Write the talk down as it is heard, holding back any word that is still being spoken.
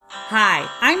Hi,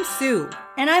 I'm Sue.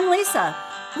 And I'm Lisa.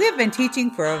 We have been teaching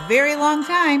for a very long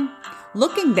time.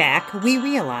 Looking back, we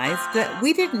realized that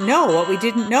we didn't know what we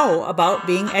didn't know about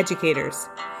being educators.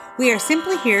 We are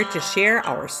simply here to share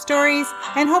our stories,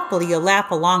 and hopefully you'll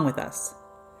laugh along with us.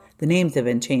 The names have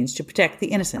been changed to protect the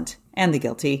innocent and the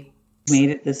guilty.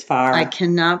 Made it this far. I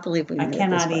cannot believe we made it this far.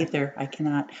 I cannot either. I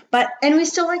cannot. And we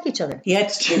still like each other. Yeah,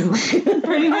 it's true.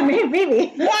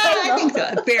 Maybe. Yeah, I think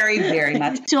so. Very, very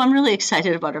much. So I'm really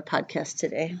excited about our podcast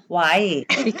today. Why?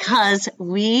 Because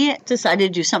we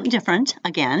decided to do something different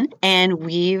again, and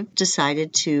we've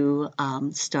decided to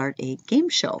start a game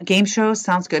show. A game show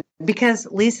sounds good. Because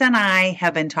Lisa and I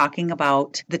have been talking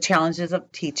about the challenges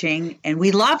of teaching, and we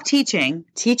love teaching.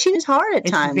 Teaching is hard at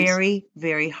times. It's very,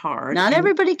 very hard. Not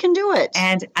everybody can do it.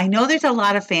 And I know there's a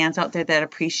lot of fans out there that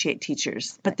appreciate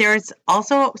teachers, but there's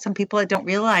also some people that don't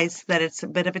realize that it's a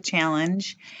bit of a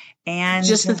challenge. And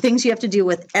just the things you have to deal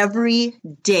with every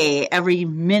day, every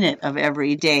minute of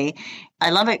every day. I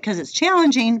love it because it's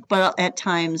challenging, but at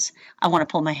times I want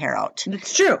to pull my hair out.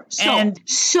 It's true.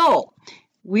 So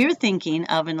we're thinking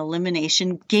of an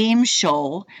elimination game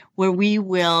show where we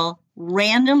will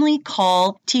randomly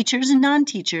call teachers and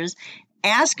non-teachers,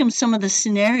 ask them some of the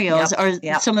scenarios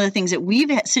some of the things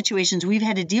that situations we've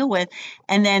had to deal with,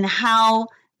 and then how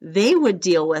they would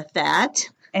deal with that.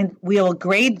 And we'll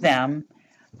grade them.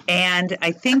 And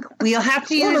I think we'll have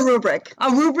to use a rubric.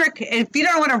 A rubric. If you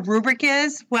don't know what a rubric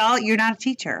is, well, you're not a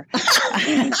teacher.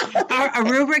 A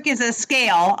rubric is a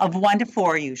scale of 1 to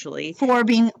 4 usually. 4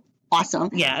 being awesome.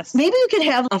 Yes. Maybe we could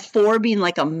have a 4 being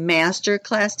like a master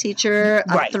class teacher,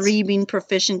 a 3 being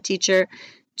proficient teacher,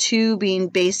 2 being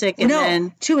basic, and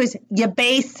then 2 is your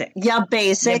basic. Yeah,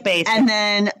 basic. And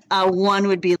then 1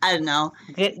 would be, I don't know,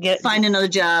 find another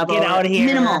job. Get out of here.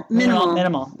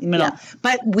 Minimal. Yeah.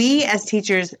 But we as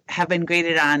teachers have been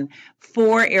graded on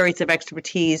 4 areas of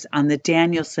expertise on the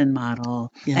Danielson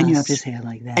model. Yes. And you have to say it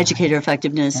like that. Educator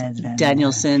effectiveness,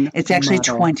 Danielson. It's actually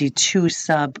model. 22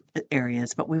 sub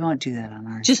areas, but we won't do that on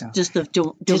our show. Just the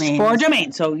domains. Just 4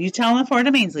 domains. So you tell them the 4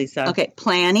 domains, Lisa. Okay.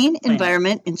 Planning,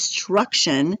 environment,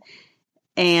 instruction,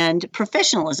 and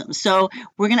professionalism. So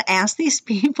we're going to ask these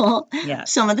people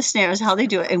some of the scenarios, how they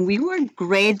do it, and we will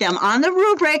grade them on the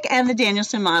rubric and the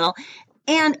Danielson model.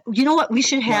 And you know what we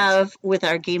should have with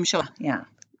our game show? Yeah.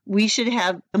 We should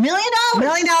have $1 million. $1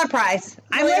 million prize.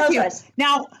 I'm with you.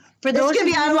 Now, for those going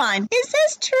to be online. Is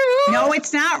this true? No,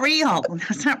 it's not real.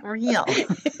 That's not real.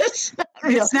 It's not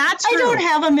real. It's not true. I don't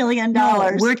have $1 million.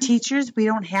 No, we're teachers. We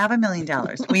don't have $1 million.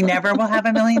 We never will have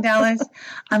 $1 million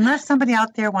unless somebody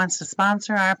out there wants to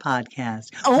sponsor our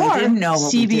podcast. Or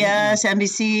CBS,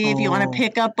 NBC, if you want to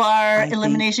pick up our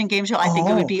elimination game show, I think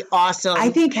it would be awesome.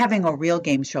 I think having a real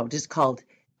game show just called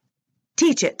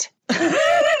Teach It.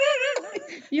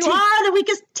 You are the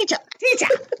weakest teacher.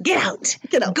 Get out.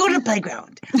 Go to the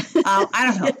playground.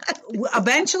 I don't know.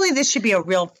 Eventually, this should be a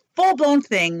real full-blown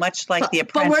thing, much like The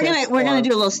Apprentice. But we're gonna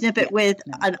do a little snippet with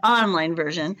an online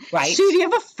version. Right. Sue, do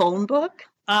you have a phone book?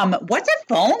 What's a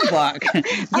phone book?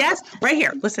 Yes, right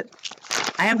here. Listen,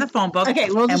 I have the phone book. Okay,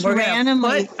 we'll just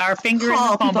randomly put our finger in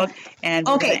the phone book and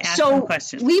we're going to ask them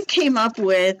questions. We've came up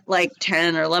with like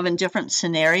 10 or 11 different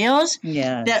scenarios.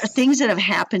 Yes. That are things that have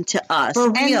happened to us.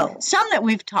 For real. And some that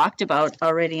we've talked about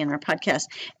already in our podcast.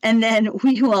 And then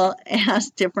we will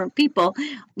ask different people,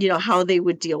 how they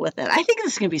would deal with it. I think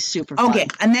this is going to be super fun. Okay,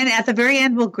 and then at the very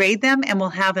end, we'll grade them and we'll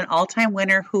have an all-time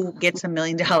winner who gets $1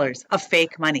 million of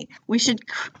fake money. We should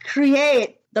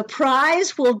create. The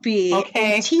prize will be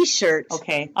a T-shirt.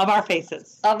 Okay, of our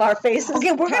faces.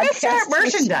 Okay, we're going to start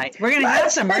merchandise. We're going to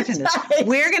have some merchandise.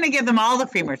 We're going to give them all the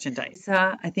free merchandise.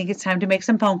 I think it's time to make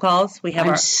some phone calls.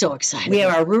 I'm so excited. We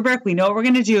have our rubric. We know what we're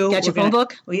going to do. Got your phone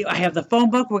book? I have the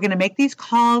phone book. We're going to make these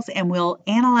calls, and we'll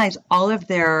analyze all of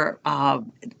their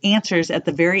answers at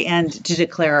the very end to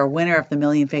declare our winner of the $1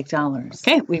 million fake dollars.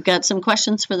 Okay, we've got some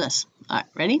questions for this. All right,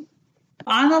 ready?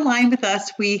 On the line with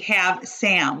us, we have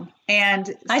Sam. And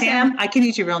Hi, Sam. I can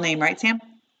use your real name, right, Sam?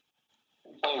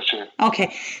 Oh, sure.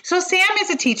 Okay. So Sam is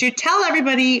a teacher. Tell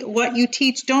everybody what you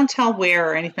teach. Don't tell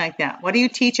where or anything like that. What do you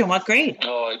teach and what grade?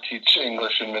 Oh, I teach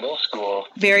English in middle school.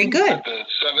 Very good. At the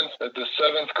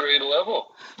seventh grade level.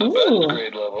 The best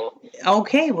grade level.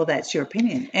 Okay. Well, that's your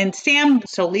opinion. And Sam,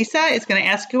 so Lisa is going to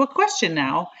ask you a question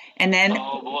now. And then,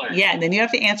 and then you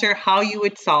have to answer how you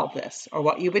would solve this or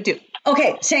what you would do.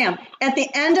 Okay, Sam, at the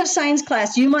end of science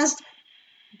class, you must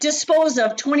dispose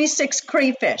of 26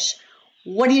 crayfish.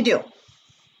 What do you do?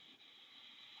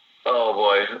 Oh,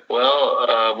 boy.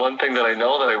 Well, one thing that I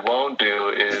know that I won't do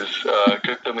is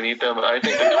cook them and eat them. I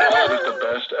think the toilet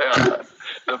is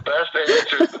the best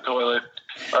answer is the toilet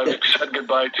I've said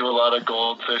goodbye to a lot of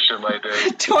goldfish in my day.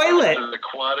 Toilet. It's an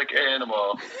aquatic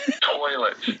animal.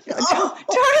 Toilet. Oh,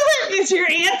 toilet is your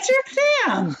answer,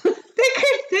 Sam.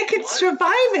 They could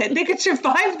survive it. They could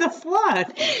survive the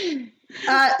flood.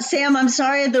 Sam, I'm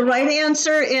sorry. The right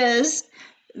answer is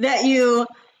that you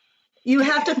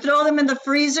have to throw them in the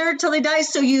freezer till they die.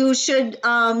 So you should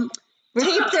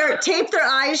tape their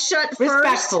eyes shut first,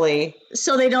 Respectfully,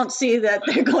 so they don't see that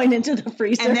they're going into the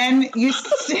freezer. and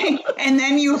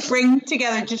then you bring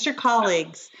together just your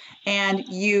colleagues, and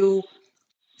you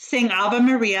sing Ave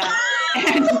Maria,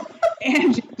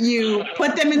 and you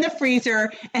put them in the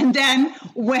freezer, and then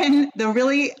when the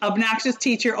really obnoxious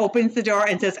teacher opens the door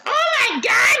and says, "Oh my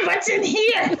God, what's in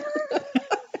here?"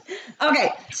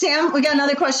 Okay, Sam, we got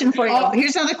another question for you. Oh,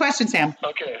 here's another question, Sam.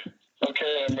 Okay,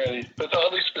 I'm ready. It's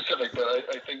oddly specific, but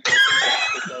I think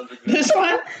it sounds exactly. This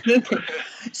one?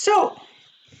 So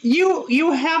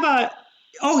you have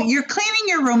you're cleaning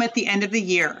your room at the end of the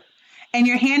year, and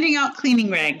you're handing out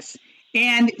cleaning rags,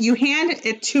 and you hand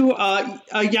it to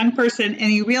a young person,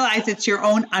 and you realize it's your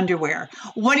own underwear.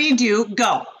 What do?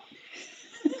 Go.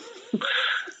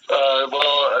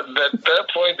 Well, at that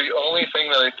point, the only thing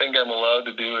that I think I'm allowed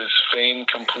to do is feign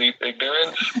complete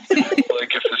ignorance.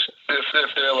 Like if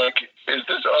they're like, "Is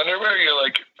this underwear?" You're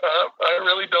like, "I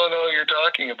really don't know what you're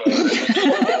talking about."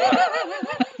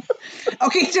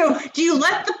 Okay, so do you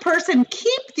let the person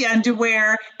keep the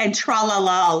underwear and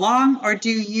tra-la-la along, or do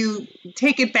you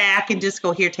take it back and just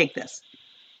go, "Here, take this"?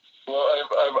 Well,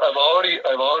 I've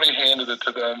already handed it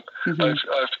to them. Mm-hmm.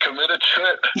 I've committed to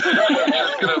it. I'm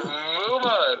just gonna move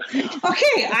on.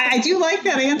 Okay, I do like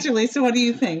that answer, Lisa. What do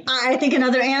you think? I think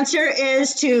another answer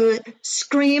is to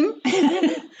scream,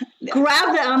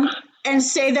 grab them, and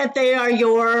say that they are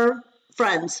your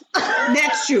friends.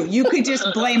 That's true. You could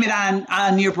just blame it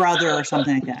on your brother or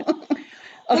something like that.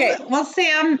 Okay. Well,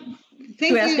 Sam,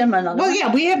 thank we ask him another Well, one?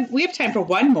 yeah, we have time for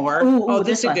one more. Ooh,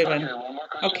 this is a one. good one. Okay, one more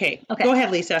question. Okay. Okay. Go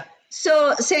ahead, Lisa.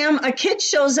 So, Sam, a kid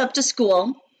shows up to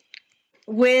school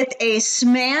with a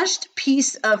smashed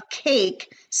piece of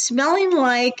cake smelling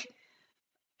like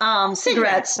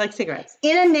cigarettes Like cigarettes.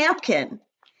 in a napkin,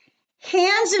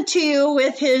 hands it to you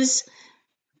with his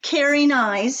caring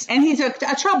eyes, And he's a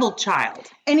troubled child.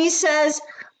 and he says,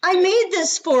 "I made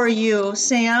this for you,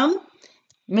 Sam,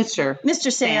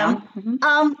 Mr. Sam.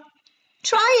 Mhm.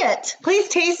 Try it." Please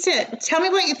taste it. Tell me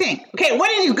what you think. Okay, what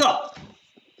did you go?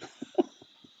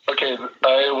 Okay,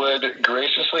 I would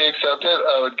graciously accept it.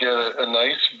 I would get a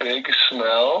nice big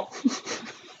smell.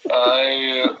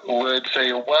 I would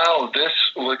say, "Wow, this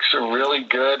looks really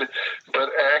good," but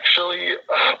actually,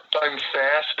 I'm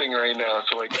fasting right now,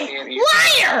 so I can't eat.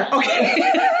 Liar! Okay.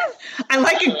 I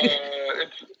like it.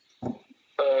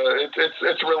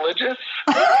 It's religious.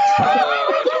 So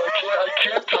I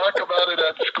can't talk about it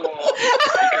at school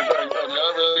because I'm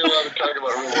not really allowed to talk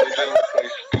about religion with my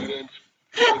students.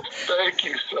 But thank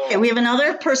you so much. Okay, we have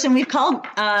another person we've called,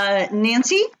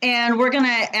 Nancy, and we're going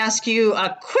to ask you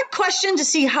a quick question to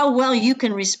see how well you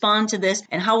can respond to this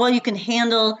and how well you can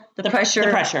handle the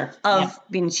pressure of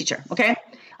being a teacher. Okay?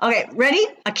 Okay, ready?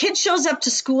 A kid shows up to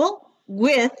school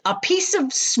with a piece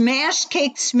of smashed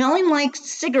cake smelling like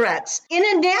cigarettes in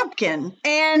a napkin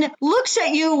and looks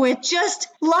at you with just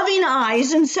loving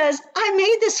eyes and says, "I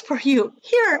made this for you.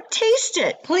 Here, taste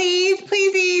it." Please eat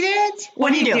it.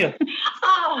 What do you do?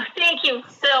 Oh, thank you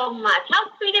so much. How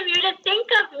sweet of you to think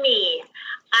of me.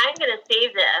 I'm going to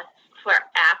save this for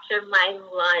after my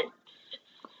lunch.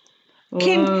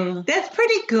 That's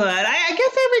pretty good. I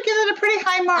guess I would give it a pretty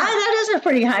high mark. That is a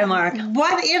pretty high mark.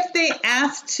 What if they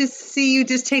asked to see you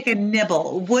just take a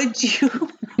nibble? Would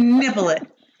you nibble it?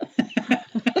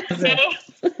 Okay?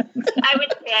 I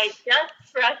would say I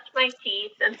just brushed my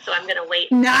teeth, and so I'm going to wait.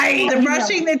 Nice. The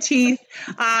brushing the teeth.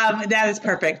 That is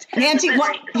perfect. Nancy,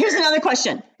 here's another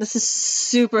question. This is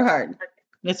super hard.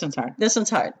 This one's hard. This one's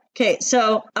hard. Okay,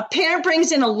 so a parent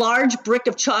brings in a large brick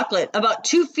of chocolate, about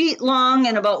 2 feet long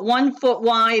and about 1 foot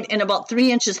wide and about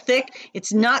 3 inches thick.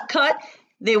 It's not cut.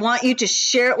 They want you to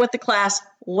share it with the class.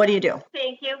 What do you do?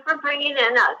 Thank you for bringing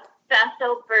in a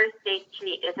special birthday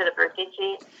treat. Is it a birthday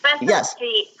treat? Special Yes.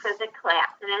 treat for the class.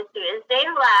 And as soon as they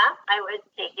left, I would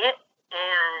take it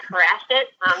and crash it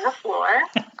on the floor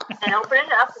and open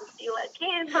it up and see what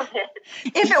came of it.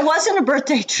 If it wasn't a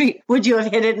birthday treat, would you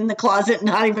have hid it in the closet and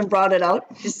not even brought it out?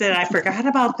 She said, I forgot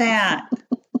about that.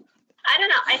 I don't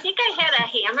know. I think I had a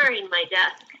hammer in my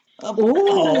desk.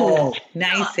 Oh,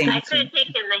 nice So I answer. could have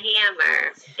taken the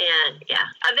hammer, and yeah.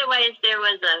 Otherwise, there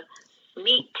was a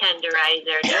meat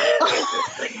tenderizer.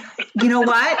 You know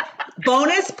what?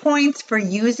 Bonus points for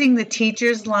using the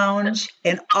teacher's lounge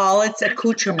and all its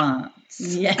accoutrements.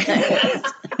 Yes.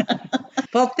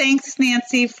 Well, thanks,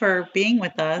 Nancy, for being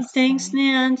with us. Thanks,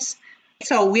 Nance.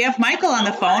 So we have Michael on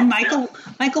the phone. Michael,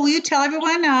 will you tell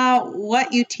everyone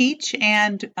what you teach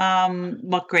and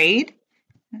what grade?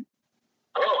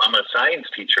 Oh, I'm a science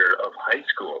teacher of high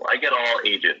school. I get all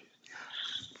ages.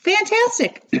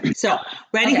 Fantastic. So,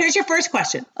 ready? Okay. Here's your first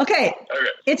question. Okay.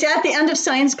 It's at the end of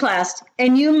science class,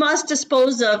 and you must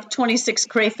dispose of 26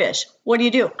 crayfish. What do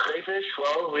you do? Crayfish,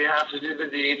 well, we have to do the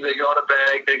deed. They go in a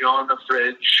bag, they go in the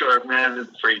fridge, or man, in the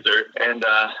freezer. And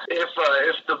if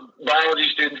the biology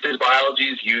students did biology,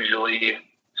 is usually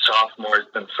sophomores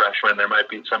than freshmen. There might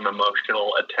be some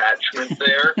emotional attachment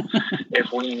there.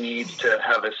 If we need to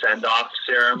have a send-off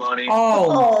ceremony,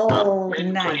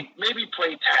 maybe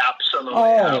play taps on the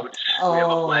way out. We have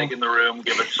a flag in the room,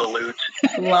 give a salute.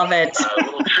 Love it. A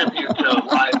little tribute to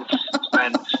lives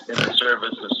spent in the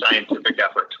service of scientific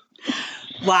effort.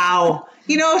 Wow.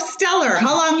 Stellar.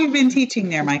 How long have you been teaching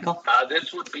there, Michael?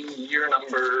 This would be year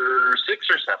number 6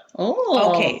 or 7.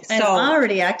 Oh, okay. So I'm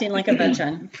already acting like a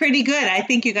veteran. Pretty good. I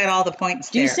think you got all the points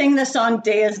there. Do you sing the song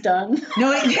 "Day Is Done"?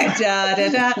 No, da, da,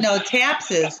 da. No,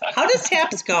 taps is. How does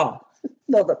taps go?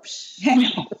 No, the. I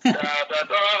know.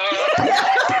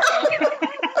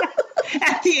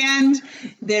 At the end,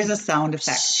 there's a sound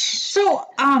effect. So,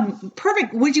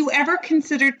 perfect. Would you ever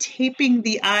consider taping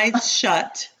the eyes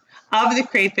shut of the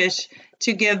crayfish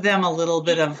to give them a little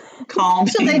bit of calm?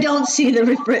 So they don't see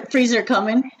the freezer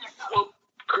coming? Well,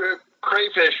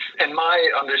 crayfish, in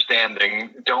my understanding,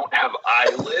 don't have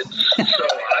eyelids. So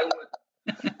I would,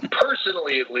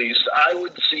 personally at least, I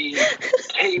would see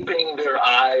taping their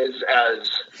eyes as,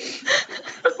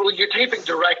 well, you're taping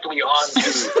directly onto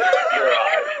their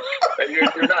eyes.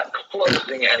 You're not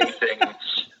closing anything.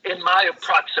 In my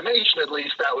approximation, at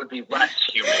least, that would be less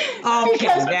humane.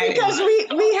 Okay, because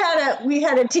we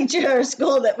had a teacher at our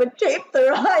school that would tape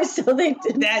their eyes so they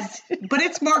didn't. But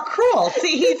it's more cruel.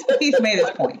 See, he's made his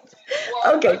point.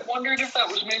 Well, okay. I wondered if that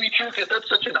was maybe true, because that's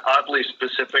such an oddly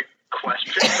specific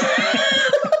question.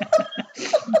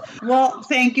 Well,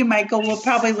 thank you, Michael. We'll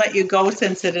probably let you go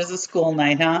since it is a school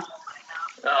night, huh?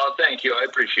 Oh, thank you. I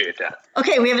appreciate that.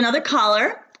 Okay, we have another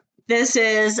caller. This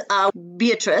is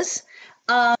Beatrice.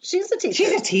 She's a teacher.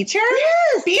 She's a teacher?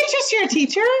 Yes. Beatrice, you're a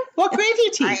teacher? What grade do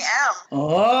you teach? I am.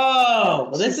 Oh,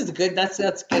 well, this is good. That's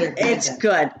good. It's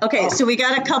good. Okay, so we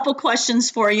got a couple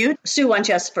questions for you. Sue, why don't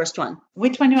you ask the first one?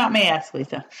 Which one do you want me to ask,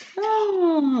 Lisa?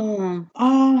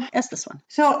 Ask this one.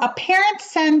 So a parent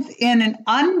sends in an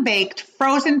unbaked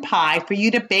frozen pie for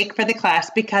you to bake for the class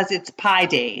because it's Pie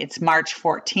Day. It's March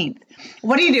 14th.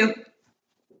 What do you do?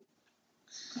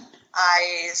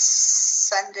 I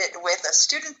send it with a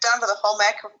student down to the home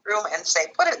ec room and say,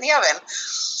 put it in the oven.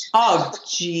 Oh,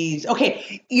 geez.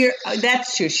 Okay,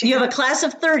 that's true. You have a class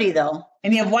of 30, though.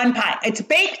 And you have one pie. It's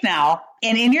baked now.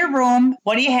 And in your room,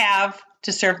 what do you have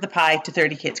to serve the pie to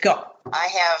 30 kids? Go. I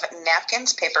have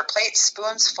napkins, paper plates,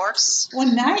 spoons, forks. Well,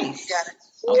 nice. You got it.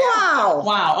 Wow.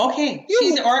 Wow. Okay.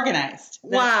 She's organized.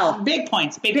 Wow. Big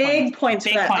points. Big points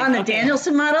Big for that. points. On the Okay.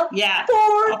 Danielson model? Yeah.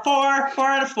 4. 4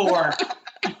 out of 4.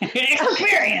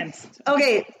 Experienced.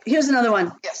 Okay, here's another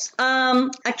one. Yes.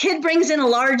 A kid brings in a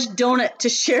large donut to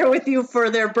share with you for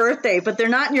their birthday, but they're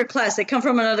not in your class. They come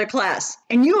from another class.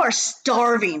 And you are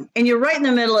starving, and you're right in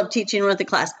the middle of teaching with the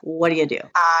class. What do you do?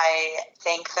 I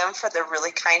thank them for the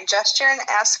really kind gesture and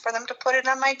ask for them to put it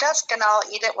on my desk, and I'll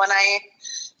eat it when I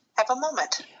have a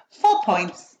moment. Full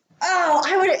points. Oh,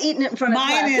 I would have eaten it in front of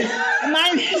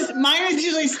Mine is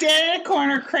usually standing in a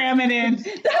corner, cramming in as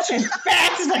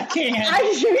fast as I can.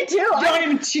 Me too. Don't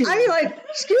even chew. I'm like,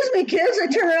 excuse me, kids. I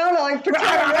turn around and I pretend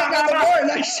I'm right on the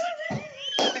board.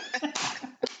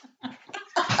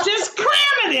 Just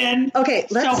cram it in. Okay,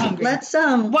 let's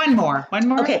One more.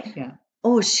 Okay. Yeah.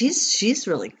 Oh, she's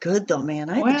really good though, man.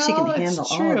 I think she can handle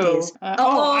all of these.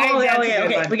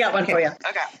 Okay. We got one for you.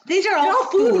 Okay. These are all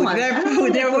food. ones. They're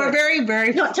food. We're very,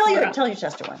 very. No, tell your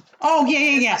Chester one. Oh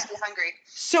yeah. I'm hungry.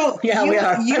 So Yeah, we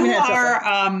are.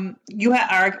 You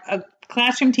are a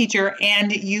classroom teacher,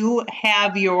 and you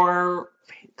have your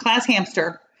class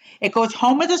hamster. It goes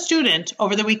home with a student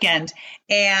over the weekend,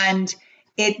 and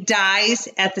it dies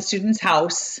at the student's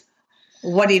house.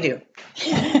 What do you do?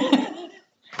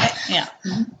 Yeah.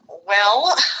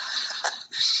 Well,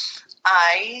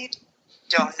 I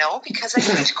don't know because I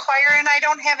teach choir and I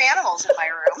don't have animals in my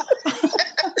room.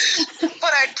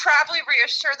 But I'd probably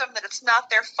reassure them that it's not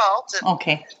their fault. And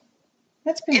Okay.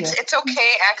 That's pretty good. it's okay.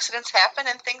 Accidents happen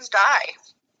and things die.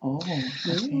 Oh, okay.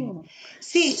 Ooh.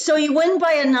 See, So you win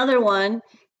by another one,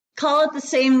 call it the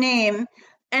same name,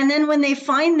 and then when they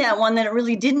find that one that it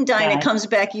really didn't die and it comes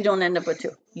back, you don't end up with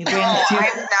 2. you No, bring the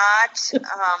two.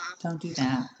 I'm not. Don't do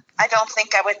that. I don't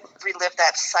think I would relive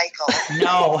that cycle.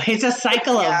 No, it's a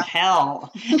cycle Yeah. of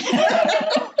hell.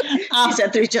 He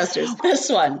said 3 chesters. This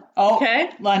one. Oh, Okay.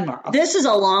 one more. Okay. This is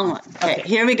a long one. Okay,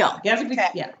 here we go. You have to be, Okay.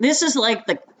 yeah. This is like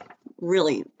the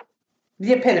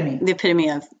epitome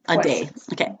of a day.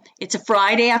 Okay. It's a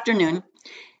Friday afternoon.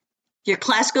 Your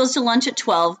class goes to lunch at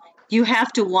 12. You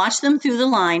have to watch them through the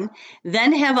line,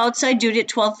 then have outside duty at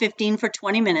 12:15 for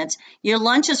 20 minutes. Your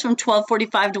lunch is from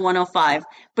 12:45 to 1:05,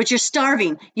 but you're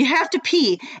starving. You have to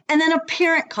pee. And then a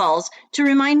parent calls to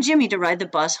remind Jimmy to ride the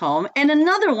bus home. And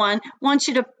another one wants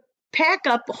you to pack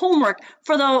up homework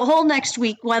for the whole next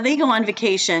week while they go on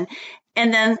vacation.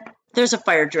 And then there's a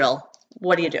fire drill.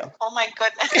 What do you do? Oh my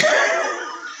goodness.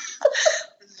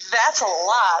 That's a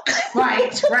lot.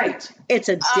 Right. It's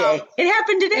a day. It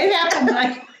happened today. It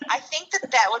happened. I think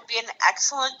that would be an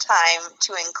excellent time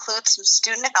to include some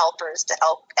student helpers to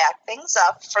help pack things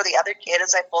up for the other kid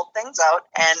as I pull things out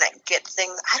and get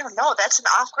things. I don't know. That's an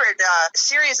awkward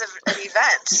series of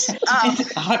events.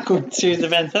 Awkward series of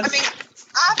events. I mean,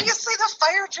 obviously the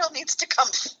fire drill needs to come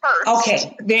first.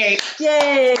 Okay. Very.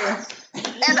 Yay.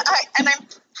 And I'm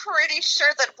pretty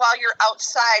sure that while you're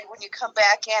outside, when you come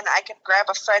back in, I can grab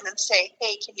a friend and say,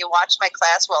 hey, can you watch my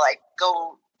class while I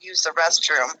go use the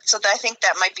restroom? So I think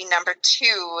that might be number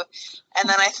 2. And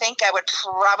then I think I would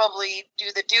probably do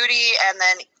the duty and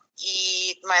then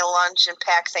eat my lunch and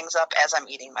pack things up as I'm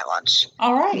eating my lunch.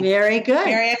 All right. Very good.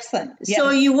 Very excellent. So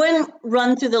Yes. you wouldn't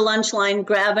run through the lunch line,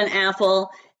 grab an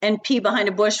apple, and pee behind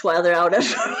a bush while they're out of.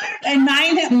 And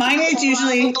mine is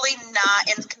usually. Probably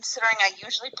not, and considering I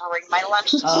usually bring my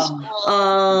lunch to school.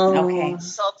 Okay.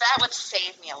 So that would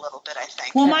save me a little bit, I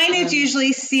think. Well, mine is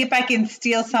usually see if I can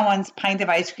steal someone's pint of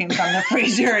ice cream from the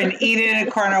freezer and eat it in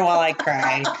a corner while I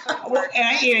cry. And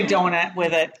I eat a donut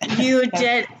with it. You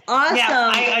did awesome.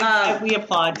 Yeah, we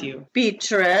applaud you.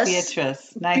 Beatrice.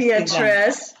 Nicely done.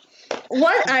 Beatrice.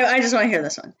 What? I just want to hear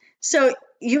this one. So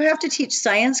you have to teach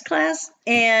science class,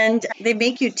 and they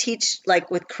make you teach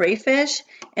like with crayfish.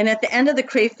 And at the end of the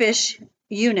crayfish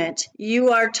unit,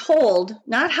 you are told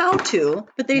not how to,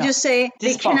 but they just say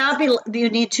they Dispose. cannot be. You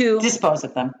need to Dispose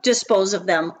of them. dispose of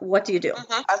them. What do you do?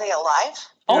 Mhm. Are they alive?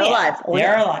 They're yeah. alive. Oh, They're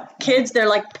yeah. alive. Kids, they're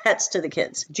like pets to the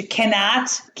kids. You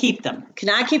cannot keep them.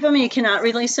 Cannot keep them, and you cannot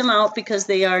release them out because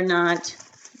they are not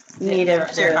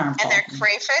native They're to harmful. And they're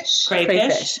crayfish?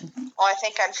 Crayfish. Oh, I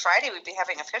think on Friday we'd be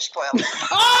having a fish boil.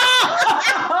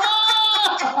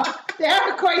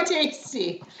 They're quite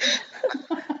tasty.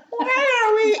 Why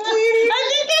are we eating? I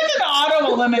think that's an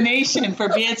auto elimination for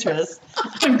Beatrice.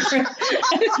 I'm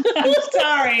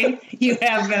sorry. You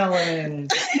have been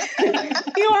eliminated.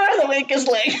 You are the weakest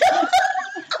link.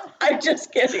 I'm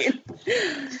just kidding.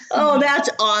 Oh, that's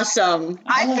awesome.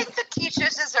 I think the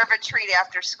teachers deserve a treat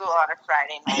after school on a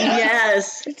Friday night.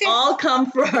 Yes. All come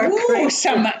for our Ooh, crayfish.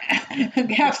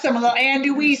 have some little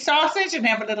andouille sausage and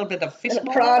have a little bit of fish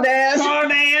ball. Crawdads.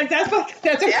 Crawdads.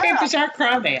 That's a Yeah. crayfish are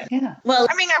crawdad. Yeah. Well,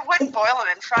 I mean, I wouldn't boil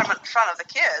it in front of the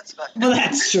kids, but Well,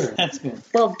 that's true. That's good.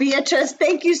 well, Beatrice,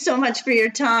 thank you so much for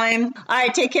your time. All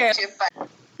right, take care. but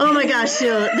Oh my gosh, Sue,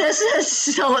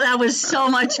 that was so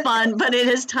much fun, but it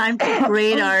is time to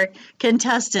grade our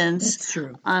contestants It's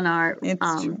true. on our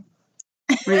It's true.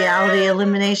 reality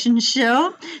elimination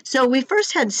show. So we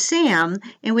first had Sam,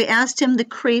 and we asked him the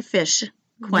crayfish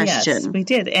question. Yes, we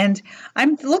did. And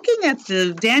I'm looking at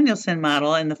the Danielson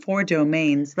model and the 4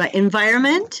 domains. Right,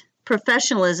 environment,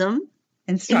 professionalism,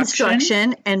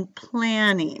 instruction, and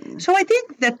planning. So I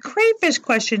think the crayfish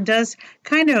question does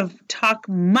kind of talk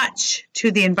much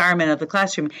to the environment of the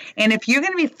classroom. And if you're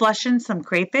going to be flushing some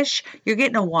crayfish, you're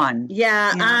getting a 1.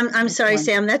 Yeah, Yeah, I'm sorry, one.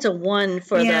 Sam. That's a 1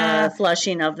 for Yeah. the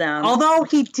flushing of them. Although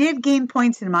he did gain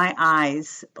points in my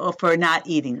eyes for not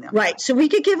eating them. Right, so we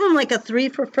could give him like a 3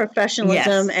 for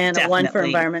professionalism Yes, and a 1 for definitely.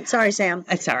 environment. Sorry, Sam.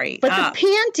 Sorry. But the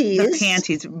panties. The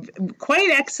panties,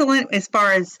 quite excellent as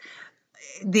far as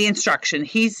the instruction.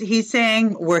 He's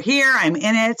saying, we're here, I'm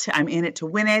in it to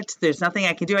win it. There's nothing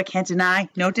I can do, I can't deny,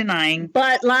 no denying.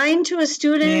 But lying to a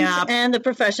student Yeah. and the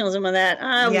professionalism of that,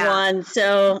 Yeah. 1.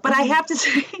 So, But I have to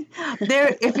say,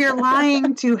 if you're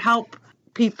lying to help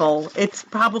people, it's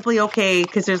probably okay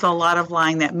because there's a lot of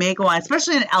lying that may go on,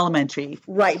 especially in elementary.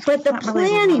 right. But the Not really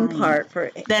planning lying. part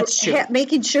for That's true.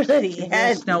 making sure that he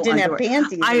There's no didn't have underwear.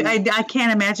 panties. in. I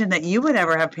can't imagine that you would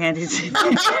ever have panties.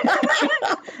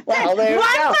 Well, there we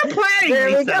What go. for planning, There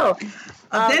we Lisa? go.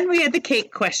 Then we had the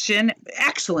cake question.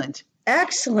 Excellent.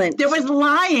 Excellent. There was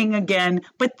lying again,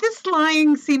 but this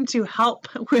lying seemed to help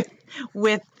with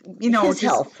His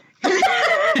health.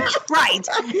 Right.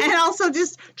 And also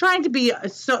just trying to be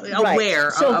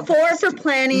aware. So of 4 for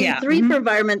planning, Yeah. 3 for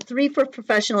environment, 3 for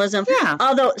professionalism. Yeah.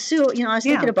 Although, Sue, I was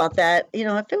Yeah. thinking about that.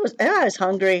 If I was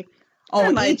hungry, I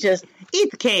Oh, might just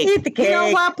eat the cake. Eat the You know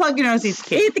cake. what? Plug your nose, eat the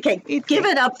cake. eat the cake. Give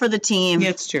it up for the team. Yeah,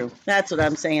 it's true. That's what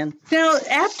I'm saying. Now,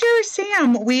 after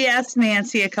Sam, we asked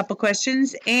Nancy a couple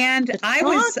questions, and I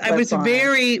was chocolate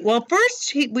very well.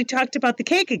 First, we talked about the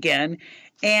cake again,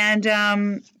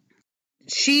 and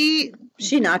she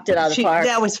knocked it out of the park.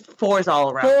 That was 4s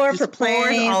all around. 4 Just for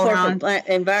planning, 4s all 4 around. for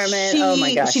environment. Oh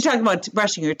my gosh. She talked about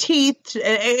brushing your teeth.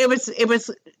 It was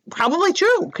probably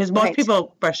true because most Right.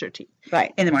 people brush their teeth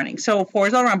Right. in the morning. So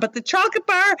 4s all around. But the chocolate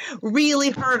bar really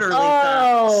hurt her, Lisa.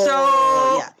 Oh,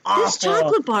 so yeah. awful. This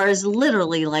chocolate bar is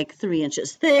literally like 3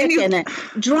 inches thick, and then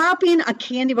dropping a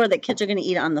candy bar that kids are going to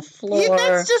eat on the floor. Yeah,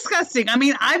 that's disgusting. I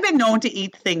mean, I've been known to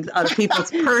eat things out of people's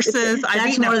purses. I've That's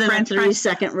eaten more a than French a fry.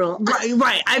 3-second rule.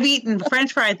 Right. I've eaten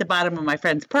French fry at the bottom of my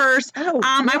friend's purse. Oh,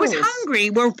 I was gross. hungry.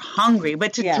 We're hungry,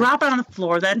 but to Yeah. drop it on the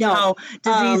floor, that's No.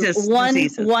 how diseases.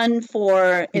 One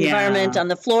for environment Yeah. on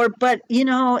the floor, but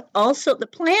also the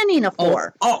planning of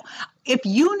 4. Oh, if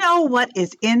you know what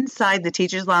is inside the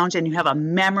teacher's lounge and you have a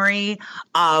memory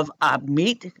of a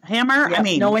meat hammer, Yep. I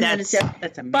mean, Knowing that's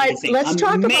amazing. But let's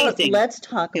talk Amazing.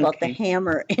 about the Okay.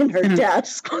 hammer in her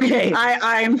desk. Okay.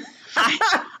 I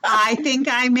I think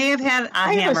I may have had a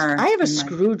hammer. I have a in my-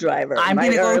 screwdriver. I'm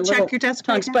going to or go a check little your desk.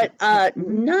 tongs, right but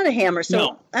now. not a hammer. So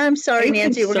No. I'm Are sorry, you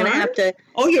Nancy. We're going to concerned? have to.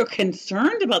 Oh, you're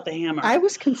concerned about the hammer. I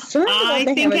was concerned I about the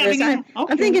think hammer. having I'm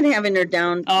okay. thinking having her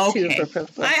down Okay. too for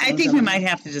I think we might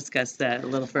have to discuss that a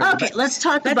little further. Okay, but let's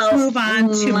talk let's about move on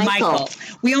to Michael. Michael.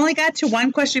 We only got to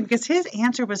one question because his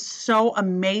answer was so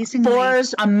amazingly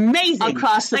 4s amazing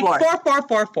across the board.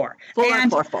 4. 4, and,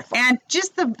 4, 4, 4. And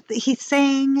just he's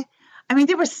saying. I mean,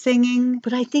 they were singing.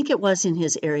 But I think it was in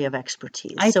his area of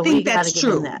expertise. I so think we gotta that's give him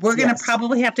true. that. We're going to Yes.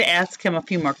 probably have to ask him a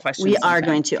few more questions. We are sometime.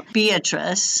 going to.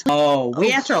 Beatrice. Oh,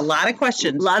 we asked her a lot of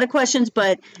questions. A lot of questions,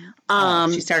 but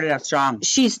She started out strong.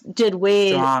 she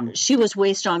Strong. was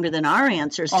way stronger than our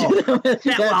answers. Oh,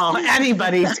 well,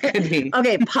 anybody's could be.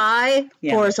 Okay, pie,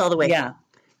 Yeah. 4s all the way. Yeah.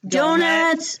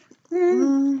 Donuts.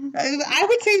 I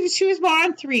would say she was more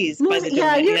on 3s. By the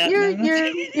Yeah,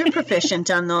 donut. you're proficient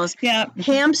on those. Yeah.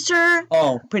 Hamster.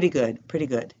 Oh, pretty good.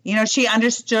 She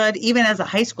understood, even as a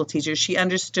high school teacher, she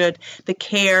understood the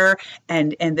care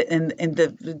and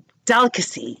the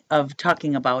delicacy of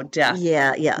talking about death.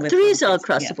 Yeah. with 3s all kids.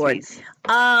 across Yeah, the board.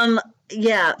 3s.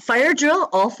 Yeah, fire drill,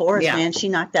 all 4s, Yeah. man. She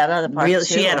knocked that out of the park. Really,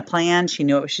 too. she had a plan. She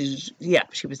knew it.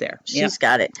 She was there. She's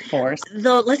got it. 4s.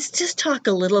 Though, let's just talk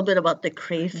a little bit about the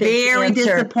crayfish Very answer.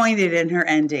 disappointed in her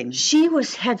ending. She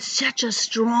had such a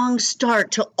strong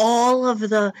start to all of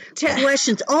the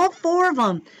questions, all 4 of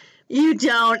them. You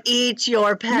don't eat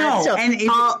your pet. No, so and if-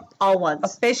 all A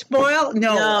ones. fish boil?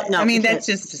 No. No, I mean, you that's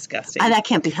just disgusting. And that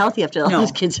can't be healthy after all No.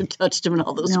 those kids have touched them in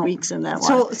all those No. weeks in that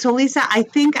one. So Lisa, I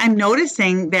think I'm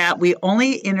noticing that we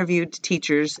only interviewed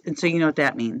teachers, and so you know what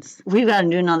that means. We've got to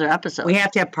do another episode. We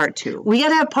have to have part 2. We got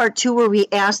to have part 2 where we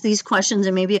ask these questions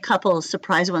and maybe a couple of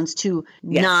surprise ones to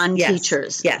Yes,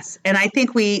 non-teachers. Yes. And I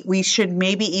think we should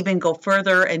maybe even go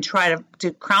further and try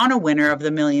to crown a winner of the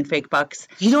 $1 million fake bucks.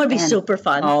 You know, it'd be And- super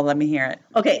fun. Oh, let me hear it.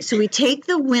 Okay, so we take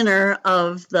the winner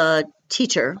of the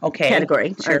teacher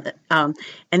category, Sure. and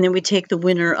then we take the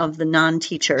winner of the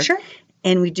non-teacher, Sure.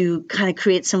 and we do kind of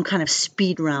create some kind of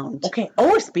speed round. Okay.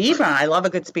 Oh, a speed run. I love a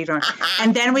good speed run.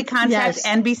 And then we contact Yes.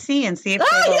 NBC and see if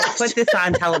they will put this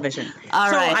on television. All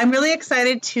so right. I'm really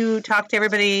excited to talk to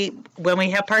everybody when we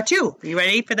have part 2. You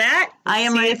ready for that? I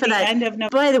am See ready at for the that. End of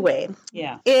November. By the way,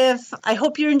 Yeah. I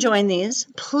hope you're enjoying these.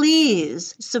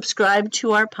 Please subscribe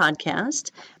to our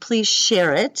podcast. Please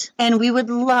share it, and we would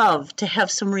love to have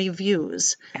some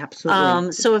reviews.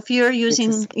 Absolutely. So if you're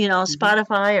using,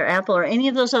 Spotify or Apple or any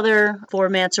of those other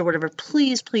formats or whatever,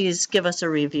 please give us a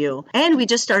review. And we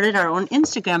just started our own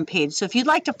Instagram page. So if you'd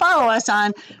like to follow us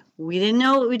on We Didn't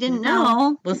Know What We Didn't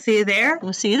Know, We'll see you there.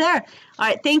 we'll see you there. All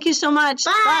right. Thank you so much.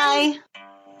 Bye.